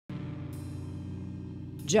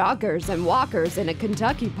Joggers and walkers in a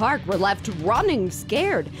Kentucky park were left running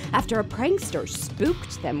scared after a prankster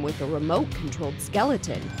spooked them with a remote-controlled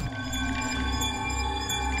skeleton.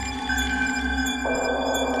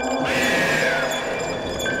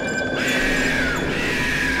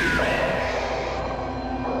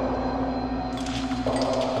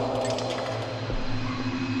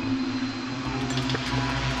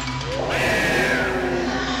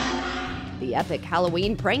 The epic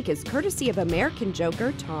Halloween prank is courtesy of American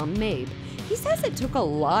Joker Tom Mabe. He says it took a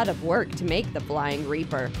lot of work to make the Flying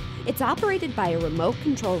Reaper. It's operated by a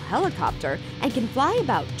remote-control helicopter and can fly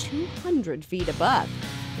about 200 feet above.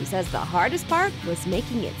 He says the hardest part was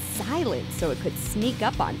making it silent so it could sneak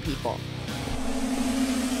up on people.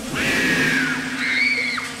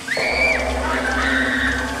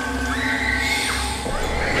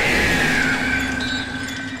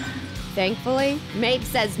 Thankfully, Mabe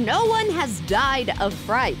says no one has died of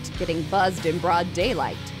fright getting buzzed in broad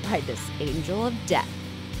daylight by this angel of death.